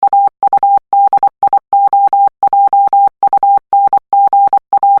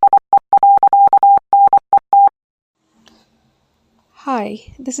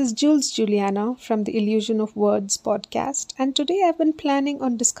Hi, this is Jules Juliana from the Illusion of Words podcast, and today I've been planning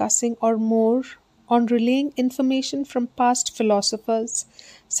on discussing or more on relaying information from past philosophers,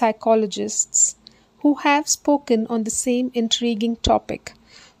 psychologists who have spoken on the same intriguing topic.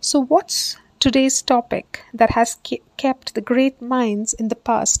 So, what's today's topic that has kept the great minds in the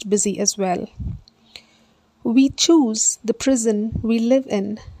past busy as well? We choose the prison we live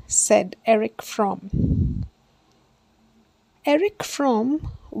in, said Erich Fromm. Erich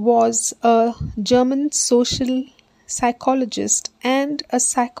Fromm was a German social psychologist and a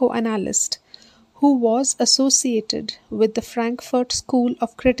psychoanalyst who was associated with the Frankfurt School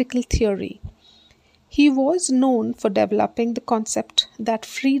of Critical Theory. He was known for developing the concept that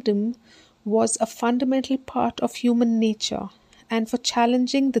freedom was a fundamental part of human nature and for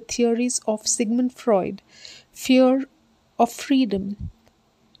challenging the theories of Sigmund Freud, fear of freedom.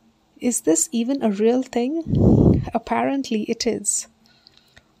 Is this even a real thing? Apparently it is.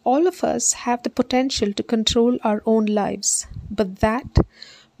 All of us have the potential to control our own lives, but that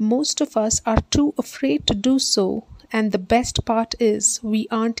most of us are too afraid to do so, and the best part is we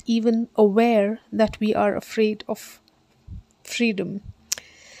aren't even aware that we are afraid of freedom.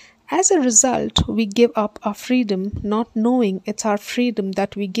 As a result, we give up our freedom, not knowing it's our freedom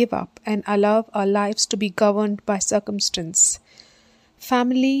that we give up and allow our lives to be governed by circumstance.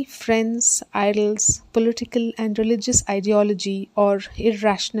 Family, friends, idols, political and religious ideology, or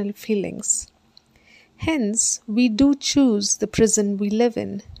irrational feelings. Hence, we do choose the prison we live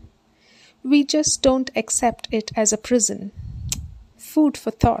in. We just don't accept it as a prison. Food for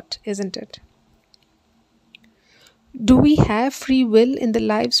thought, isn't it? Do we have free will in the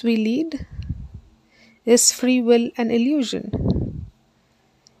lives we lead? Is free will an illusion?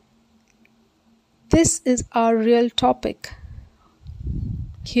 This is our real topic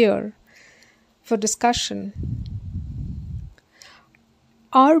here for discussion.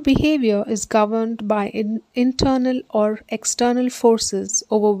 Our behavior is governed by internal or external forces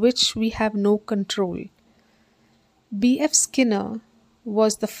over which we have no control. B.F. Skinner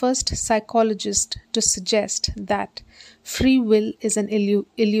was the first psychologist to suggest that free will is an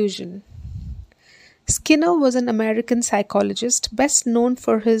illusion. Skinner was an American psychologist best known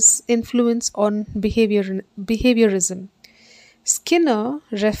for his influence on behaviorism. Skinner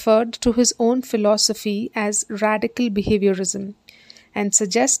referred to his own philosophy as radical behaviorism and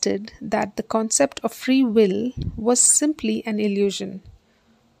suggested that the concept of free will was simply an illusion.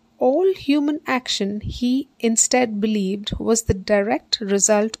 All human action, he instead believed, was the direct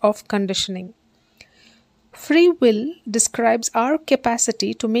result of conditioning. Free will describes our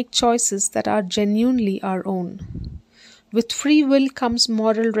capacity to make choices that are genuinely our own. With free will comes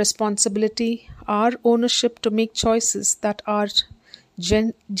moral responsibility, our ownership to make choices that are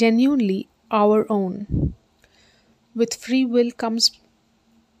genuinely our own. With free will comes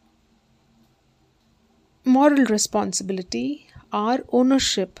moral responsibility, our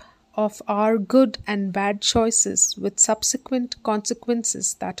ownership of our good and bad choices with subsequent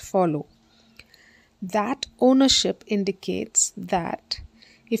consequences that follow. That ownership indicates that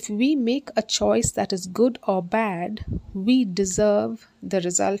if we make a choice that is good or bad, we deserve the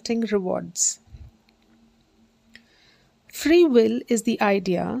resulting rewards. Free will is the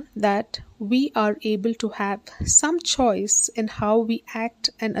idea that we are able to have some choice in how we act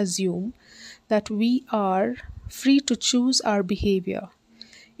and assume that we are free to choose our behavior.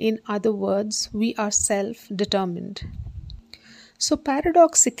 In other words, we are self-determined. So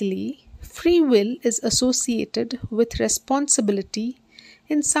paradoxically, free will is associated with responsibility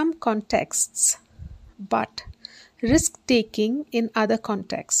in some contexts, but risk-taking in other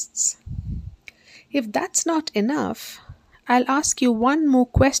contexts. If that's not enough, I'll ask you one more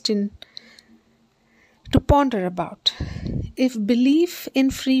question to ponder about. If belief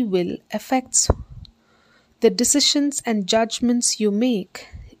in free will affects the decisions and judgments you make,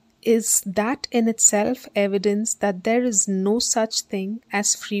 is that in itself evidence that there is no such thing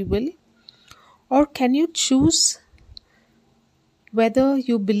as free will? Or can you choose whether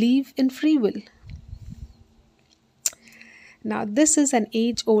you believe in free will? Now, this is an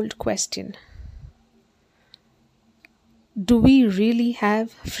age-old question. Do we really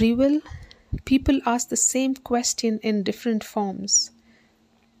have free will? People ask the same question in different forms.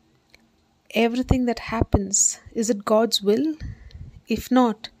 Everything that happens, is it God's will? If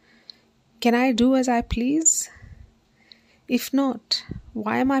not, can I do as I please? If not,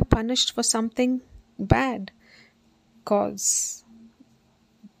 why am I punished for something bad? Because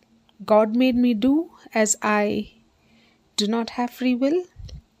God made me do as I do not have free will?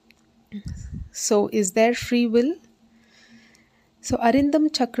 So is there free will? So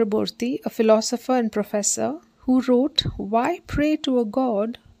Arindam Chakraborty, a philosopher and professor who wrote, "Why pray to a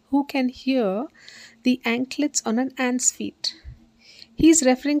God who can hear the anklets on an ant's feet?" He is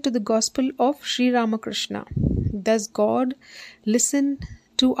referring to the Gospel of Sri Ramakrishna. Does God listen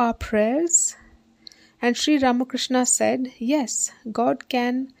to our prayers? And Sri Ramakrishna said, yes, God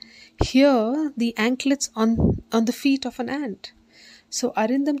can hear the anklets on the feet of an ant. So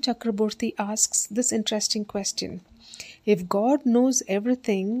Arindam Chakraborty asks this interesting question. If God knows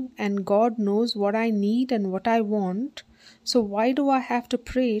everything and God knows what I need and what I want, so why do I have to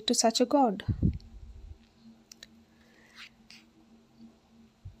pray to such a God?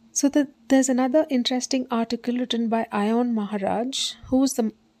 So there's another interesting article written by Ayon Maharaj, who was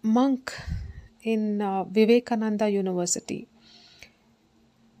the monk in Vivekananda University.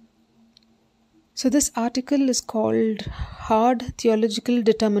 So this article is called Hard Theological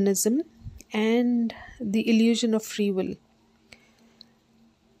Determinism and the Illusion of Free Will.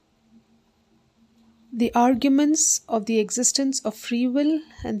 The arguments of the existence of free will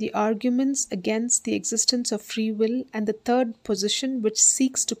and the arguments against the existence of free will, and the third position which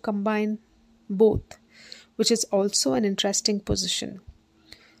seeks to combine both, which is also an interesting position.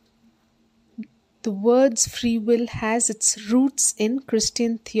 The words free will has its roots in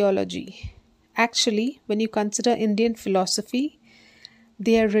Christian theology. Actually, when you consider Indian philosophy,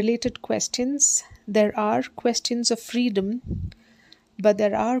 they are related questions. There are questions of freedom, but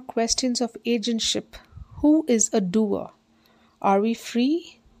there are questions of agentship. Who is a doer? Are we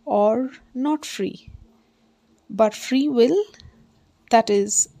free or not free? But free will, that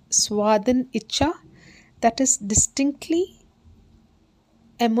is swadhin icha, that is distinctly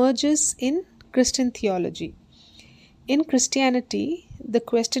emerges in Christian theology. In Christianity, the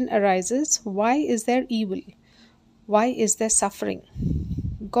question arises, why is there evil? Why is there suffering?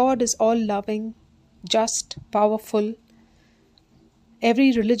 God is all-loving, just, powerful.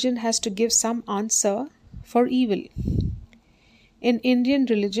 Every religion has to give some answer for evil. In Indian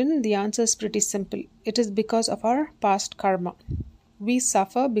religion, the answer is pretty simple. It is because of our past karma. We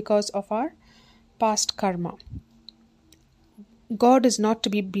suffer because of our past karma. God is not to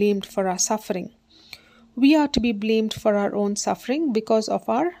be blamed for our suffering. We are to be blamed for our own suffering because of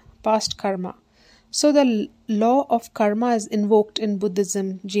our past karma. So the law of karma is invoked in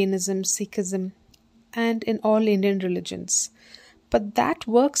Buddhism, Jainism, Sikhism, and in all Indian religions. But that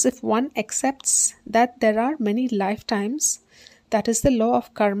works if one accepts that there are many lifetimes. That is the law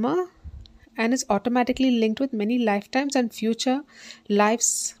of karma and is automatically linked with many lifetimes and future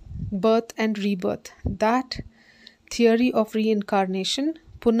lives, birth and rebirth. That theory of reincarnation,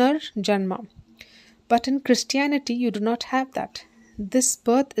 punar janma. But in Christianity, you do not have that. This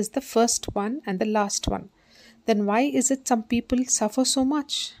birth is the first one and the last one. Then why is it some people suffer so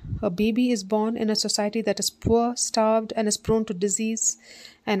much? A baby is born in a society that is poor, starved, and is prone to disease,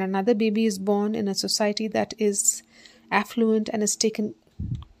 and another baby is born in a society that is affluent and is taken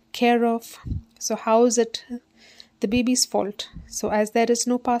care of. So how is it the baby's fault? So as there is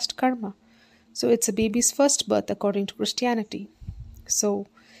no past karma, so it's a baby's first birth according to Christianity. So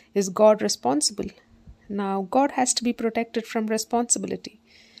is God responsible? Now God has to be protected from responsibility,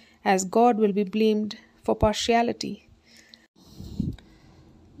 as God will be blamed for partiality.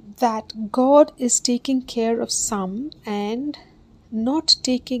 That God is taking care of some and not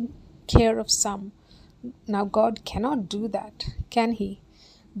taking care of some. Now God cannot do that, can he?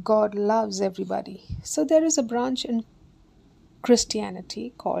 God loves everybody. So there is a branch in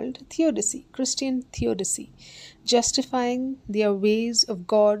Christianity called theodicy, Christian theodicy, justifying their ways of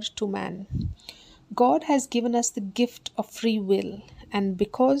God to man. God has given us the gift of free will, and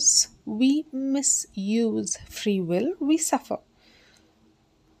because we misuse free will, we suffer.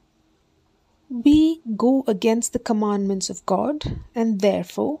 We go against the commandments of God, and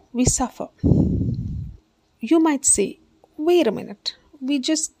therefore we suffer. You might say, wait a minute, we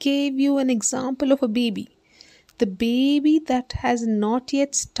just gave you an example of a baby. The baby that has not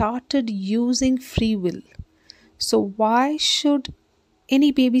yet started using free will. So why should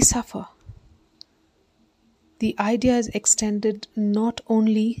any baby suffer? The idea is extended not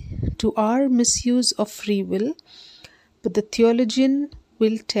only to our misuse of free will, but the theologian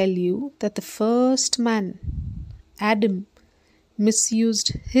will tell you that the first man, Adam, misused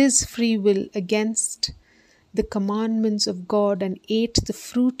his free will against the commandments of God and ate the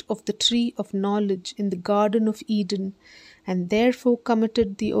fruit of the tree of knowledge in the Garden of Eden, and therefore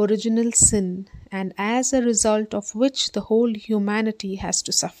committed the original sin, and as a result of which the whole humanity has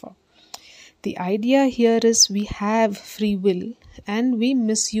to suffer. The idea here is we have free will and we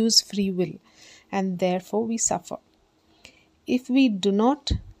misuse free will, and therefore we suffer. If we do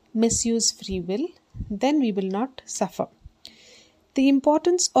not misuse free will, then we will not suffer. The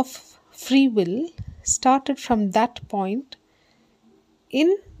importance of free will started from that point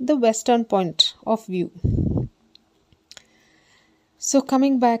in the Western point of view. So,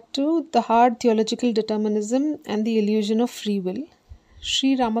 coming back to the hard theological determinism and the illusion of free will,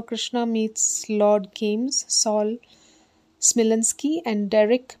 Sri Ramakrishna meets Lord Kames, Saul Smilansky, and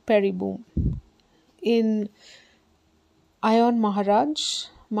Derek Perryboom in Ayon Maharaj,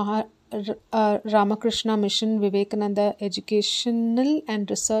 Ramakrishna Mission Vivekananda Educational and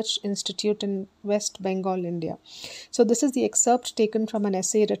Research Institute in West Bengal, India. So this is the excerpt taken from an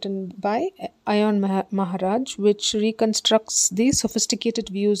essay written by Ayon Maharaj, which reconstructs the sophisticated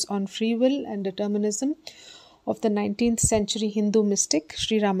views on free will and determinism of the 19th century Hindu mystic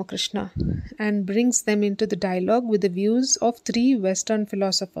Sri Ramakrishna and brings them into the dialogue with the views of three Western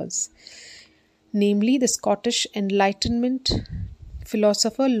philosophers, namely the Scottish Enlightenment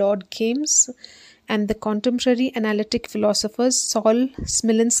philosopher Lord Kames and the contemporary analytic philosophers Saul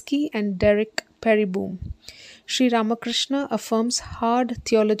Smilansky and Derek Perryboom. Sri Ramakrishna affirms hard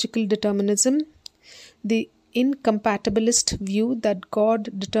theological determinism, the incompatibilist view that God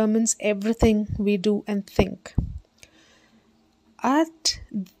determines everything we do and think. At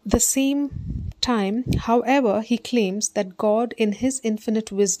the same time, however, he claims that God, in his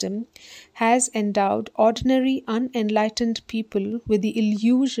infinite wisdom, has endowed ordinary unenlightened people with the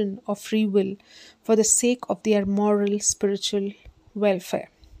illusion of free will for the sake of their moral, spiritual welfare.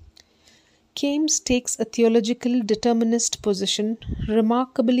 Kames takes a theological determinist position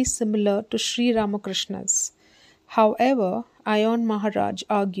remarkably similar to Sri Ramakrishna's. However, Ayon Maharaj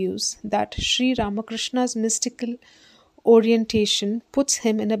argues that Sri Ramakrishna's mystical orientation puts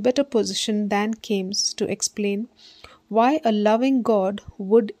him in a better position than Kames to explain why a loving God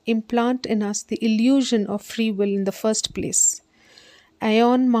would implant in us the illusion of free will in the first place.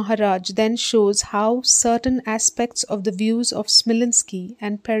 Ayon Maharaj then shows how certain aspects of the views of Smilansky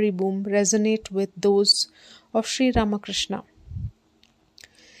and Perryboom resonate with those of Sri Ramakrishna.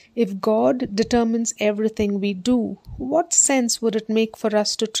 If God determines everything we do, what sense would it make for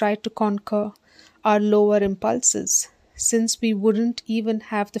us to try to conquer our lower impulses, since we wouldn't even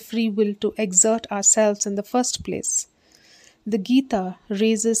have the free will to exert ourselves in the first place? The Gita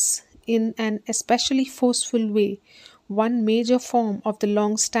raises in an especially forceful way one major form of the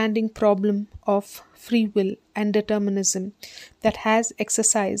long-standing problem of free will and determinism that has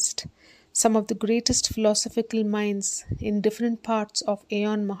exercised some of the greatest philosophical minds in different parts of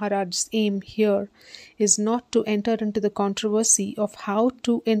Ayon Maharaj's aim here is not to enter into the controversy of how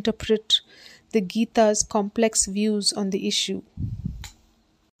to interpret the Gita's complex views on the issue.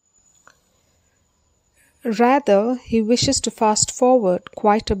 Rather, he wishes to fast forward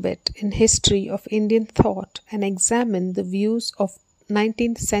quite a bit in history of Indian thought and examine the views of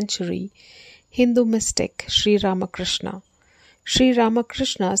 19th century Hindu mystic Sri Ramakrishna. Sri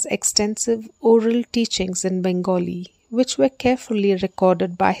Ramakrishna's extensive oral teachings in Bengali, which were carefully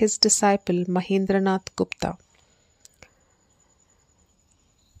recorded by his disciple Mahendranath Gupta.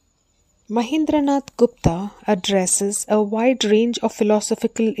 Mahendranath Gupta addresses a wide range of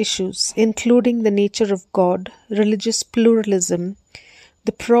philosophical issues, including the nature of God, religious pluralism,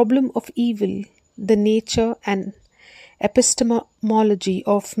 the problem of evil, the nature and epistemology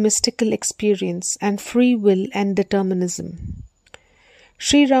of mystical experience, and free will and determinism.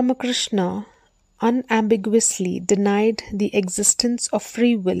 Sri Ramakrishna unambiguously denied the existence of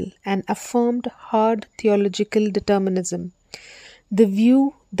free will and affirmed hard theological determinism, the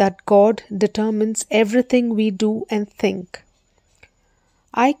view that God determines everything we do and think.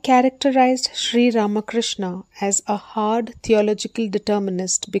 I characterized Sri Ramakrishna as a hard theological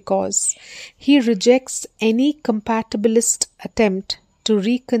determinist because he rejects any compatibilist attempt to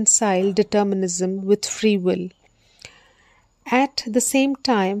reconcile determinism with free will. At the same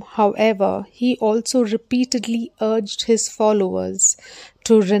time, however, he also repeatedly urged his followers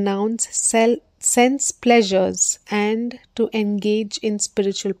to renounce sense pleasures and to engage in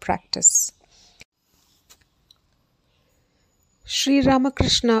spiritual practice. Sri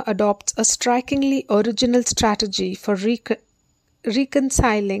Ramakrishna adopts a strikingly original strategy for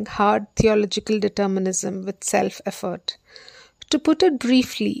reconciling hard theological determinism with self-effort. To put it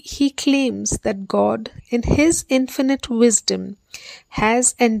briefly, he claims that God, in his infinite wisdom,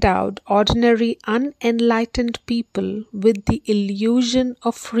 has endowed ordinary unenlightened people with the illusion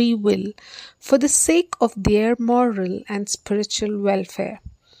of free will for the sake of their moral and spiritual welfare.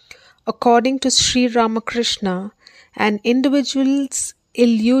 According to Sri Ramakrishna, an individual's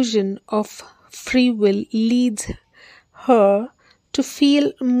illusion of free will leads her to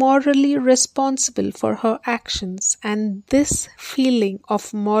feel morally responsible for her actions, and this feeling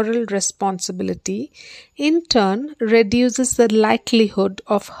of moral responsibility in turn reduces the likelihood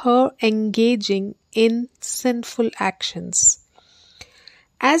of her engaging in sinful actions.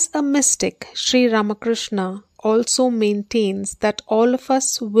 As a mystic, Sri Ramakrishna also maintains that all of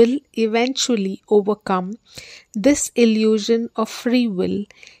us will eventually overcome this illusion of free will,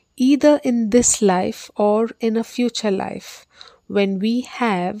 either in this life or in a future life, when we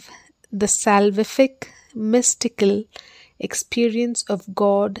have the salvific, mystical experience of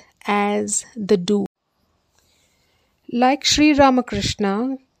God as the doer. Like Sri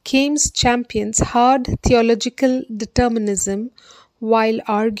Ramakrishna, Keynes champions hard theological determinism while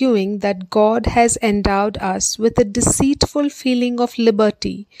arguing that God has endowed us with a deceitful feeling of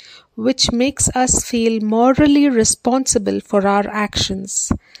liberty, which makes us feel morally responsible for our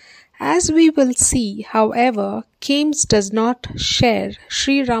actions. As we will see, however, Keynes does not share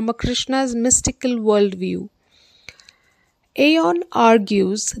Sri Ramakrishna's mystical worldview. Ayon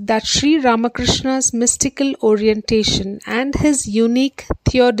argues that Sri Ramakrishna's mystical orientation and his unique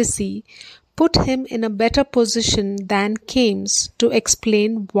theodicy put him in a better position than Keynes to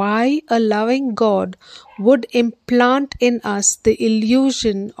explain why a loving God would implant in us the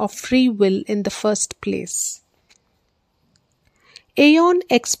illusion of free will in the first place. Ayon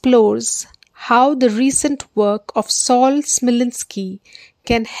explores how the recent work of Saul Smilinski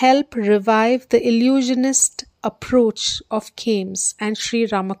can help revive the illusionist approach of Keynes and Sri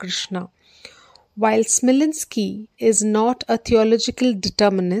Ramakrishna. While Smilinski is not a theological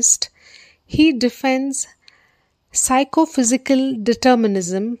determinist, he defends psychophysical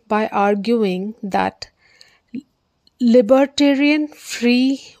determinism by arguing that libertarian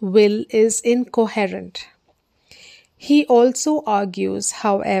free will is incoherent. He also argues,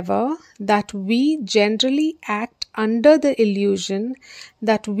 however, that we generally act under the illusion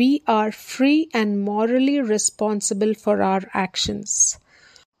that we are free and morally responsible for our actions.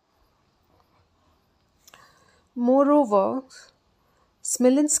 Moreover,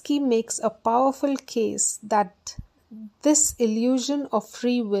 Smilinski makes a powerful case that this illusion of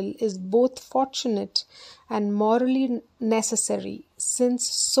free will is both fortunate and morally necessary, since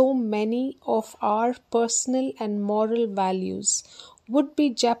so many of our personal and moral values would be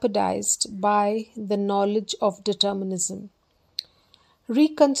jeopardized by the knowledge of determinism.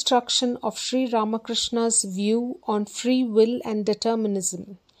 Reconstruction of Sri Ramakrishna's view on free will and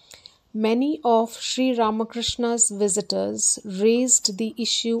determinism. Many of Sri Ramakrishna's visitors raised the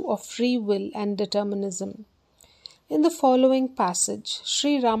issue of free will and determinism. In the following passage,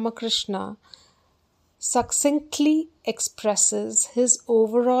 Sri Ramakrishna succinctly expresses his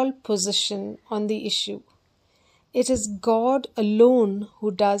overall position on the issue. It is God alone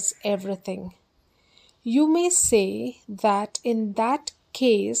who does everything. You may say that in that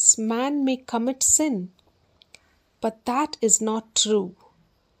case man may commit sin, but that is not true.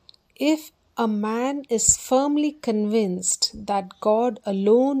 If a man is firmly convinced that God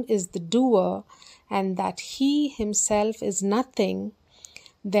alone is the doer and that he himself is nothing,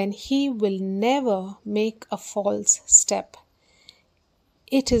 then he will never make a false step.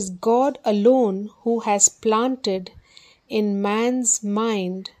 It is God alone who has planted in man's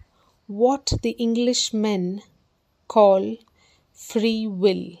mind what the Englishmen call free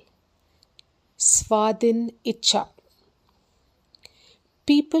will, Swadhin Ichha.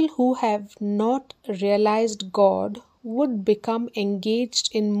 People who have not realized God would become engaged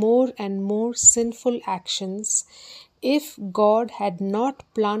in more and more sinful actions if God had not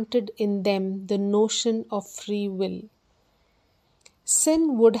planted in them the notion of free will.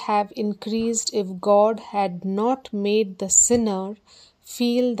 Sin would have increased if God had not made the sinner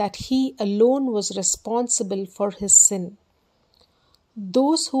feel that he alone was responsible for his sin.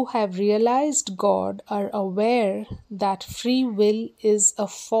 Those who have realized God are aware that free will is a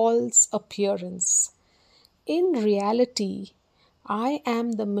false appearance. In reality, I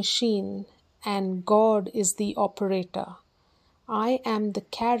am the machine and God is the operator. I am the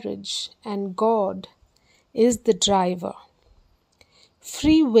carriage and God is the driver.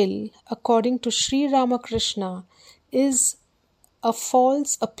 Free will, according to Sri Ramakrishna, is a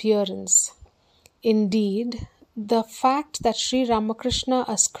false appearance. Indeed, the fact that Sri Ramakrishna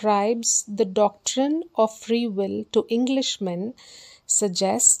ascribes the doctrine of free will to Englishmen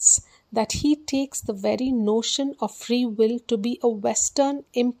suggests that he takes the very notion of free will to be a Western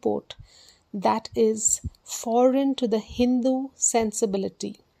import that is foreign to the Hindu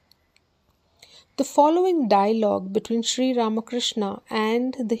sensibility. The following dialogue between Sri Ramakrishna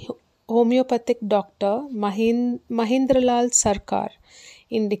and the homeopathic doctor Mahendralal Sarkar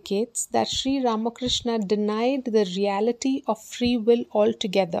indicates that Sri Ramakrishna denied the reality of free will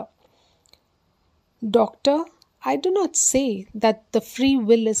altogether. Doctor, I do not say that the free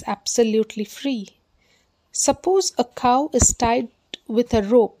will is absolutely free. Suppose a cow is tied with a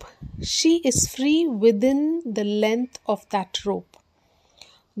rope. She is free within the length of that rope.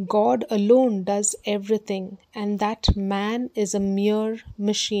 God alone does everything, and that man is a mere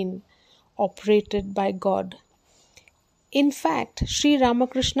machine operated by God. In fact, Sri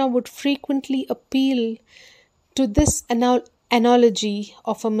Ramakrishna would frequently appeal to this analogy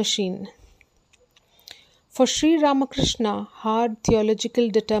of a machine. For Sri Ramakrishna, hard theological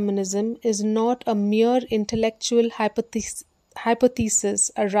determinism is not a mere intellectual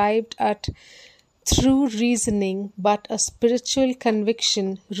hypothesis arrived at through reasoning, but a spiritual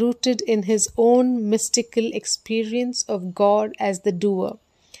conviction rooted in his own mystical experience of God as the doer.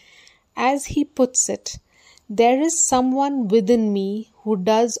 As he puts it, there is someone within me who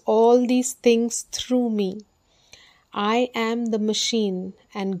does all these things through me. I am the machine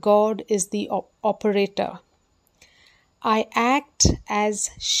and God is the operator. I act as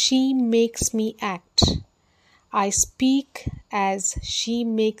she makes me act. I speak as she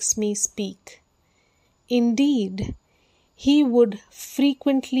makes me speak. Indeed, he would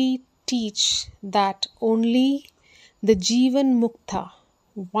frequently teach that only the Jivan Mukta,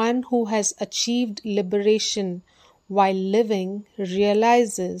 one who has achieved liberation while living,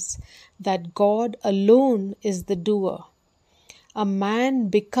 realizes that God alone is the doer. A man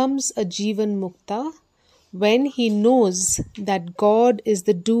becomes a Jivan Mukta when he knows that God is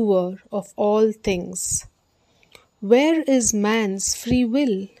the doer of all things. Where is man's free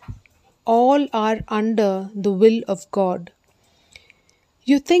will? All are under the will of God.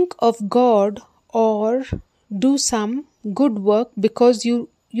 You think of God or do some good work because you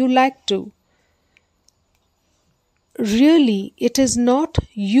like to. Really, it is not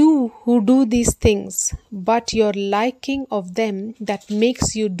you who do these things, but your liking of them that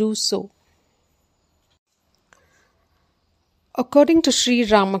makes you do so. According to Sri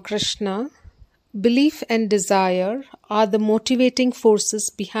Ramakrishna, belief and desire are the motivating forces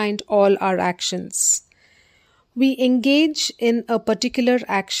behind all our actions. We engage in a particular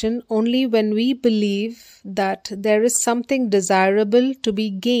action only when we believe that there is something desirable to be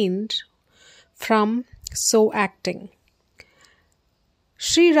gained from so acting.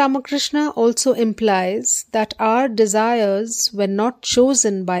 Sri Ramakrishna also implies that our desires were not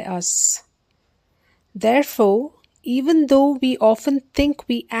chosen by us. Therefore, even though we often think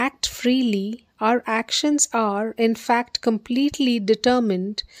we act freely, our actions are in fact completely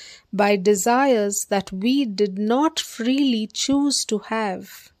determined by desires that we did not freely choose to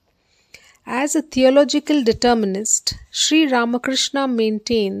have. As a theological determinist, Sri Ramakrishna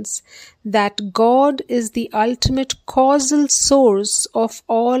maintains that God is the ultimate causal source of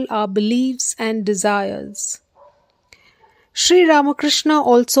all our beliefs and desires. Sri Ramakrishna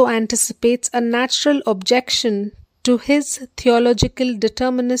also anticipates a natural objection to his theological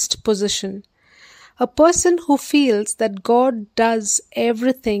determinist position. A person who feels that God does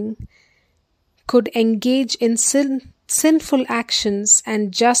everything could engage in sinful actions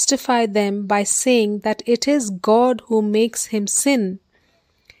and justify them by saying that it is God who makes him sin.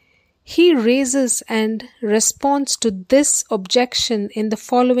 He raises and responds to this objection in the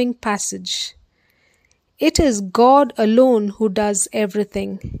following passage. It is God alone who does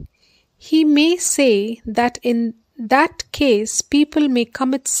everything. He may say that in that case people may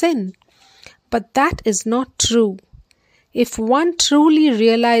commit sin, but that is not true. If one truly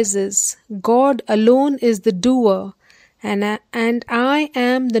realizes God alone is the doer and I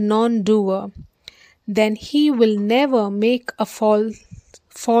am the non-doer, then he will never make a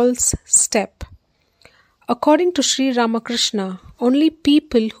false step. According to Sri Ramakrishna, only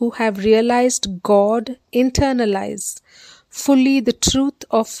people who have realized God internalize fully the truth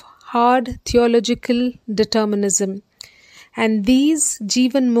of hard theological determinism, and these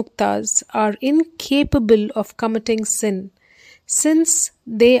Jivan Muktas are incapable of committing sin, since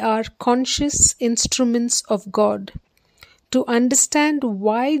they are conscious instruments of God. To understand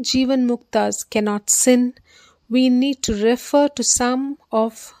why Jivan Muktas cannot sin, we need to refer to some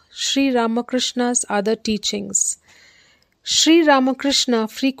of Sri Ramakrishna's other teachings. Sri Ramakrishna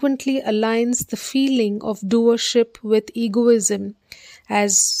frequently aligns the feeling of doership with egoism,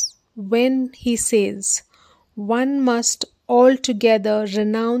 as when he says, one must altogether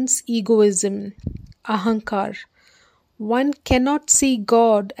renounce egoism, ahankar. One cannot see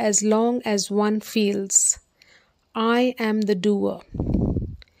God as long as one feels, I am the doer.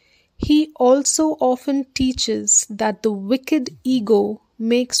 He also often teaches that the wicked ego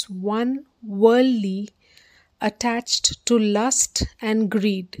makes one worldly attached to lust and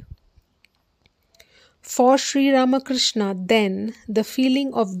greed. For Sri Ramakrishna, then, the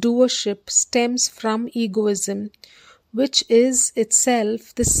feeling of doership stems from egoism, which is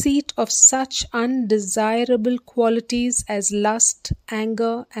itself the seat of such undesirable qualities as lust,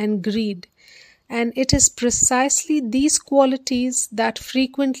 anger, and greed, and it is precisely these qualities that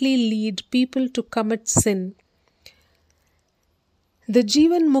frequently lead people to commit sin. The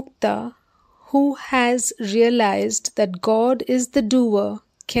Jivan Mukta, who has realized that God is the doer,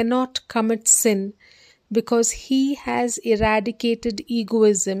 cannot commit sin, because he has eradicated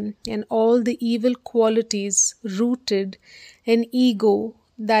egoism and all the evil qualities rooted in ego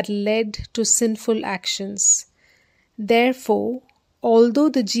that led to sinful actions. Therefore, although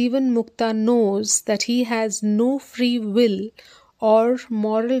the Jivan Mukta knows that he has no free will or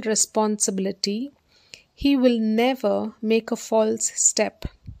moral responsibility, he will never make a false step.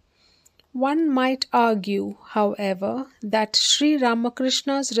 One might argue, however, that Sri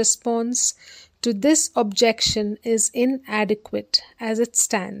Ramakrishna's response to this objection is inadequate as it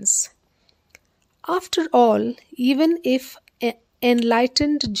stands. After all, even if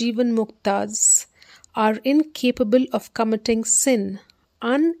enlightened Jivan Muktas are incapable of committing sin,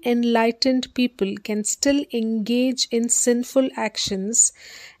 unenlightened people can still engage in sinful actions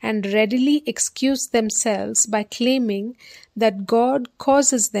and readily excuse themselves by claiming that God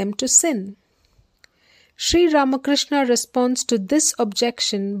causes them to sin. Sri Ramakrishna responds to this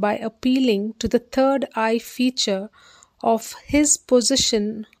objection by appealing to the third eye feature of his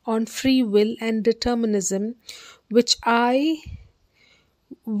position on free will and determinism, which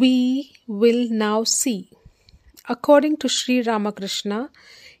we will now see. According to Sri Ramakrishna,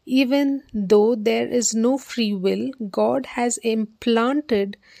 even though there is no free will, God has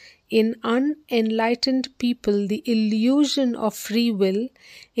implanted in unenlightened people the illusion of free will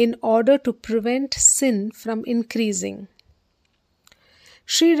in order to prevent sin from increasing.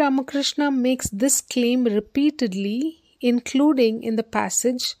 Sri Ramakrishna makes this claim repeatedly, including in the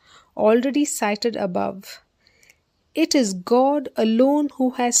passage already cited above. It is God alone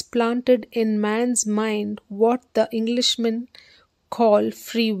who has planted in man's mind what the Englishmen call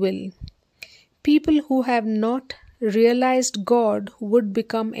free will. People who have not realized God would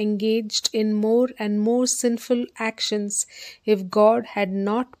become engaged in more and more sinful actions if God had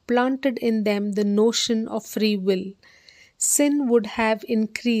not planted in them the notion of free will. Sin would have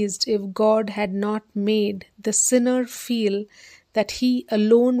increased if God had not made the sinner feel that he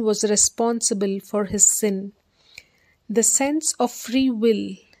alone was responsible for his sin. The sense of free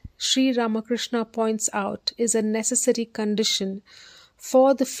will, Sri Ramakrishna points out, is a necessary condition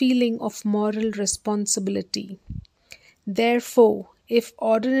for the feeling of moral responsibility. Therefore, if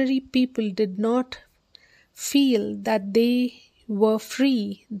ordinary people did not feel that they were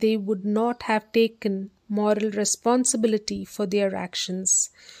free, they would not have taken moral responsibility for their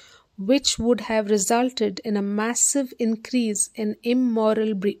actions, which would have resulted in a massive increase in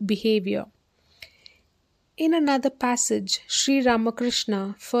immoral behavior. In another passage, Sri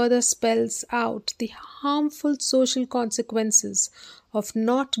Ramakrishna further spells out the harmful social consequences of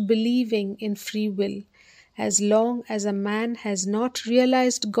not believing in free will. As long as a man has not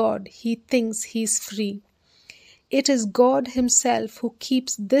realized God, he thinks he is free. It is God himself who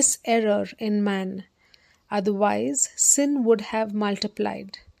keeps this error in man. Otherwise, sin would have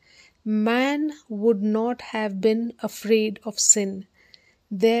multiplied. Man would not have been afraid of sin.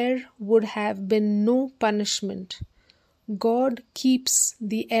 There would have been no punishment. God keeps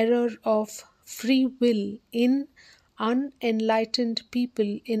the error of free will in unenlightened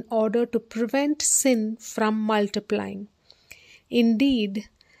people in order to prevent sin from multiplying. Indeed,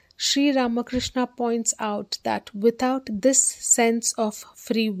 Sri Ramakrishna points out that without this sense of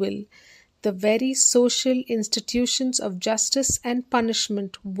free will, the very social institutions of justice and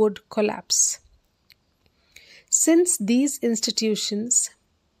punishment would collapse. Since these institutions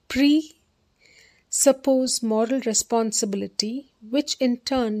presuppose moral responsibility, which in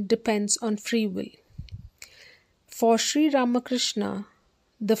turn depends on free will. For Sri Ramakrishna,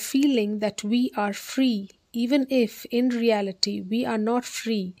 the feeling that we are free, even if in reality we are not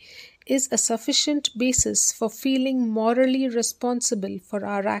free, is a sufficient basis for feeling morally responsible for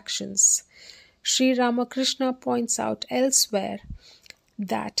our actions. Sri Ramakrishna points out elsewhere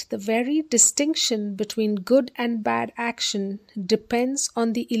that the very distinction between good and bad action depends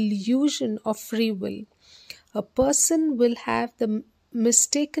on the illusion of free will. A person will have the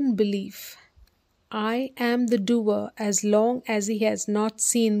mistaken belief, I am the doer, as long as he has not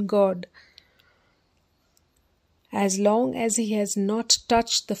seen God, as long as he has not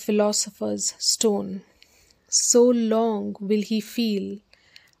touched the philosopher's stone. So long will he feel,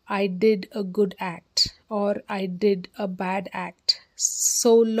 I did a good act, or I did a bad act,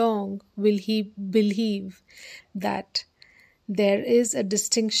 so long will he believe that there is a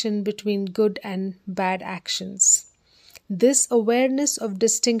distinction between good and bad actions. This awareness of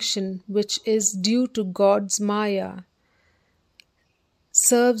distinction, which is due to God's Maya,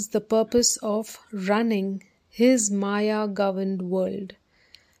 serves the purpose of running his Maya-governed world.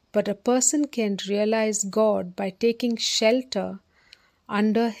 But a person can realize God by taking shelter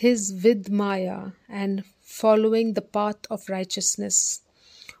under his Vidmaya and following the path of righteousness.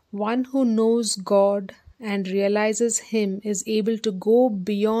 One who knows God and realizes Him is able to go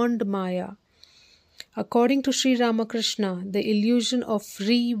beyond Maya. According to Sri Ramakrishna, the illusion of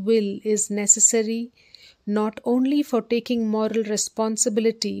free will is necessary not only for taking moral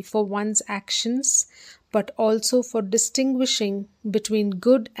responsibility for one's actions, but also for distinguishing between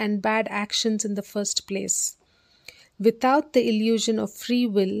good and bad actions in the first place. Without the illusion of free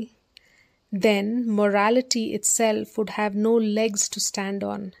will, then morality itself would have no legs to stand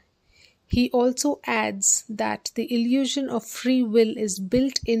on. He also adds that the illusion of free will is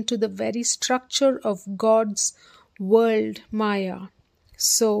built into the very structure of God's world, Maya.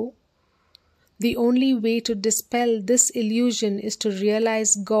 So, the only way to dispel this illusion is to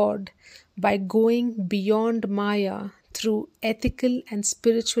realize God by going beyond Maya through ethical and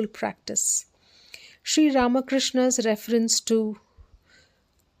spiritual practice. Sri Ramakrishna's reference to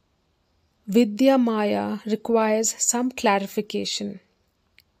Vidya Maya requires some clarification.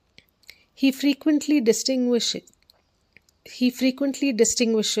 He frequently distinguishes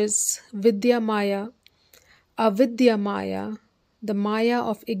Vidya Maya, Avidya Maya, the Maya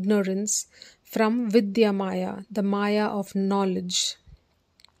of ignorance, from Vidya Maya, the Maya of knowledge.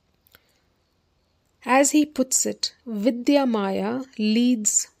 As he puts it, Vidya Maya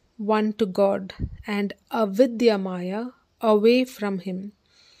leads one to God and Avidya Maya away from Him.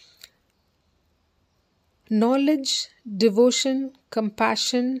 Knowledge, devotion,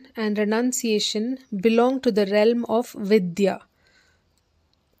 compassion, and renunciation belong to the realm of Vidya.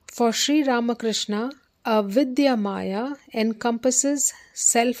 For Sri Ramakrishna, Avidya Maya encompasses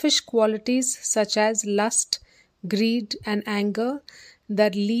selfish qualities such as lust, greed, and anger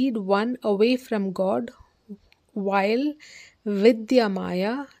that lead one away from God, while Vidya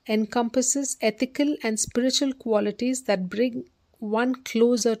Maya encompasses ethical and spiritual qualities that bring one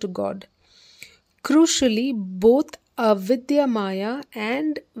closer to God. Crucially, both Avidya Maya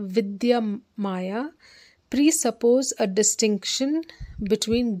and Vidya Maya presuppose a distinction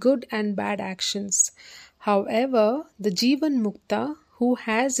between good and bad actions. However, the Jivan Mukta, who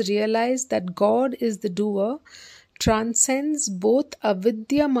has realized that God is the doer, transcends both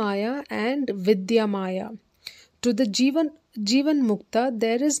Avidya Maya and Vidya Maya. To the Jivan Mukta,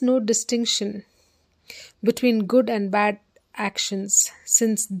 there is no distinction between good and bad actions,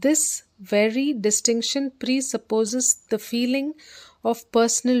 since this very distinction presupposes the feeling of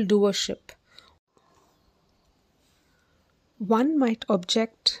personal doership. One might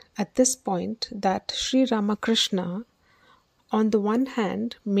object at this point that Sri Ramakrishna, on the one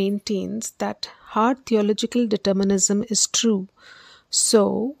hand, maintains that hard theological determinism is true,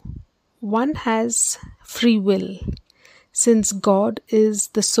 so one has free will, since God is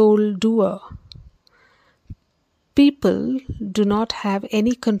the sole doer. People do not have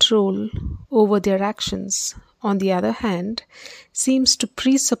any control over their actions. On the other hand, seems to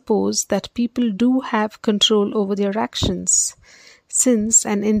presuppose that people do have control over their actions, since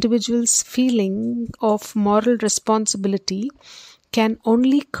an individual's feeling of moral responsibility can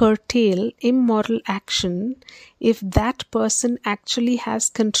only curtail immoral action if that person actually has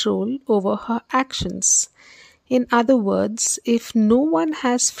control over her actions. In other words, if no one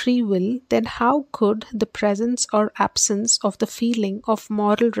has free will, then how could the presence or absence of the feeling of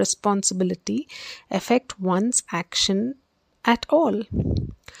moral responsibility affect one's action at all?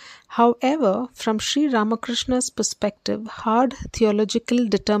 However, from Sri Ramakrishna's perspective, hard theological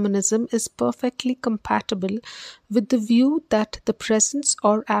determinism is perfectly compatible with the view that the presence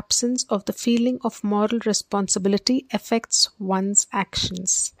or absence of the feeling of moral responsibility affects one's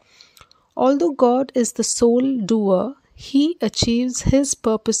actions. Although God is the sole doer, He achieves His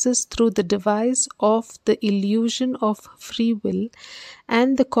purposes through the device of the illusion of free will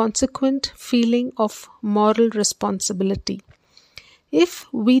and the consequent feeling of moral responsibility. If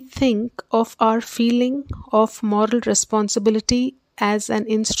we think of our feeling of moral responsibility as an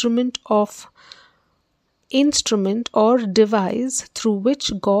instrument or device through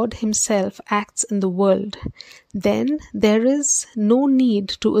which God Himself acts in the world, then there is no need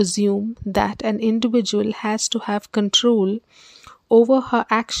to assume that an individual has to have control over her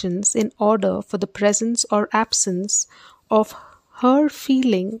actions in order for the presence or absence of her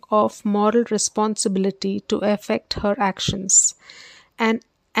feeling of moral responsibility to affect her actions. An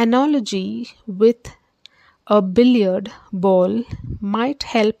analogy with a billiard ball might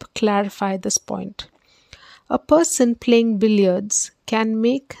help clarify this point. A person playing billiards can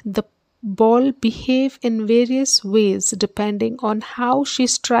make the ball behave in various ways depending on how she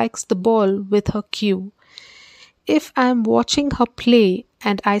strikes the ball with her cue. If I am watching her play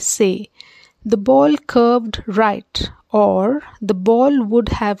and I say, the ball curved right, or the ball would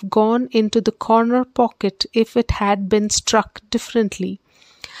have gone into the corner pocket if it had been struck differently,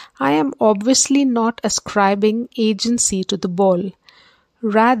 I am obviously not ascribing agency to the ball.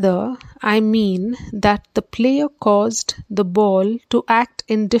 Rather, I mean that the player caused the ball to act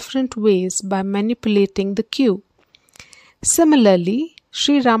in different ways by manipulating the cue. Similarly,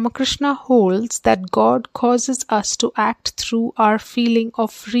 Sri Ramakrishna holds that God causes us to act through our feeling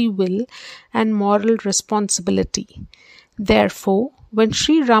of free will and moral responsibility. Therefore, when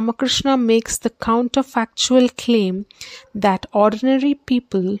Sri Ramakrishna makes the counterfactual claim that ordinary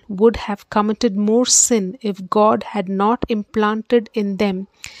people would have committed more sin if God had not implanted in them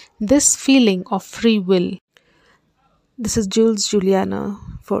this feeling of free will. This is Jules Juliana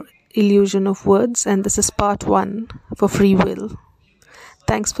for Illusion of Words, and this is part 1 for free will.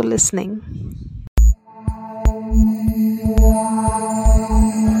 Thanks for listening.